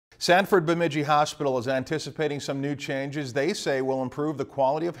Sanford Bemidji Hospital is anticipating some new changes they say will improve the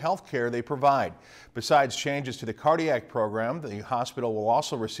quality of health care they provide. Besides changes to the cardiac program, the hospital will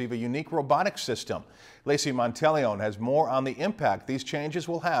also receive a unique robotic system. Lacey Monteleone has more on the impact these changes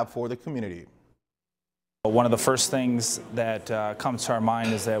will have for the community. One of the first things that comes to our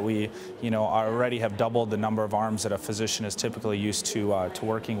mind is that we, already have doubled the number of arms that a physician is typically used to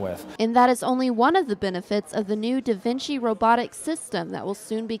working with. And that is only one of the benefits of the new Vinci robotic system that will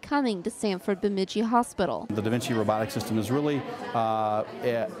soon be coming to Sanford Bemidji Hospital. The Vinci robotic system is really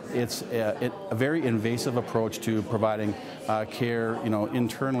it's a very invasive approach to providing care,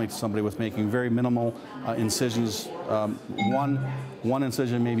 internally to somebody with making very minimal incisions. One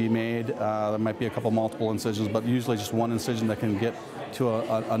incision may be made. There might be a couple multiple incisions, but usually just one incision that can get to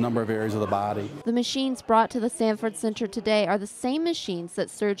a number of areas of the body. The machines brought to the Sanford Center today are the same machines that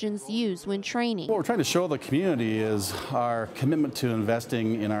surgeons use when training. What we're trying to show the community is our commitment to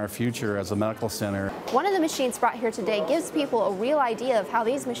investing in our future as a medical center. One of the machines brought here today gives people a real idea of how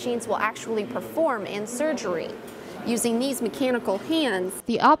these machines will actually perform in surgery. Using these mechanical hands,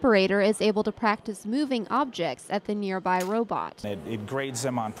 the operator is able to practice moving objects at the nearby robot. It grades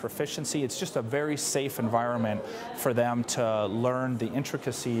them on proficiency. It's just a very safe environment for them to learn the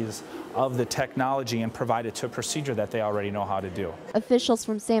intricacies of the technology and provide it to a procedure that they already know how to do. Officials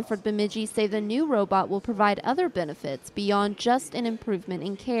from Sanford Bemidji say the new robot will provide other benefits beyond just an improvement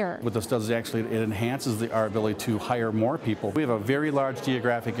in care. What this does is actually it enhances our ability to hire more people. We have a very large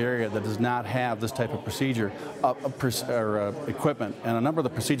geographic area that does not have this type of procedure. Equipment, and a number of the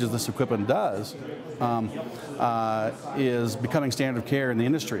procedures this equipment does is becoming standard of care in the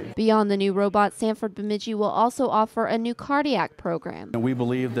industry. Beyond the new robot, Sanford Bemidji will also offer a new cardiac program. And we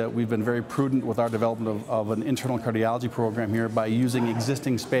believe that we've been very prudent with our development of an internal cardiology program here by using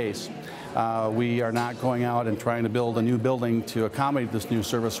existing space. We are not going out and trying to build a new building to accommodate this new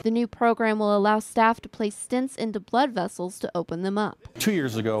service. The new program will allow staff to place stents into blood vessels to open them up. 2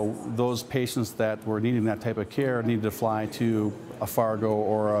 years ago, those patients that were needing that type of care needed to fly to a Fargo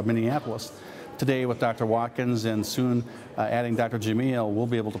or a Minneapolis. Today, with Dr. Watkins and soon adding Dr. Jamil, we'll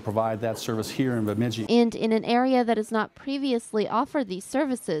be able to provide that service here in Bemidji. And in an area that has not previously offered these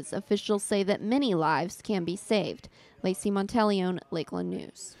services, officials say that many lives can be saved. Lacey Monteleone, Lakeland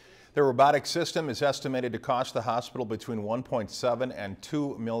News. The robotic system is estimated to cost the hospital between $1.7 and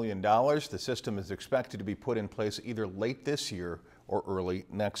 $2 million. The system is expected to be put in place either late this year or early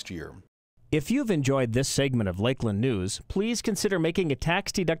next year. If you've enjoyed this segment of Lakeland News, please consider making a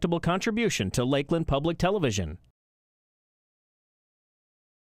tax-deductible contribution to Lakeland Public Television.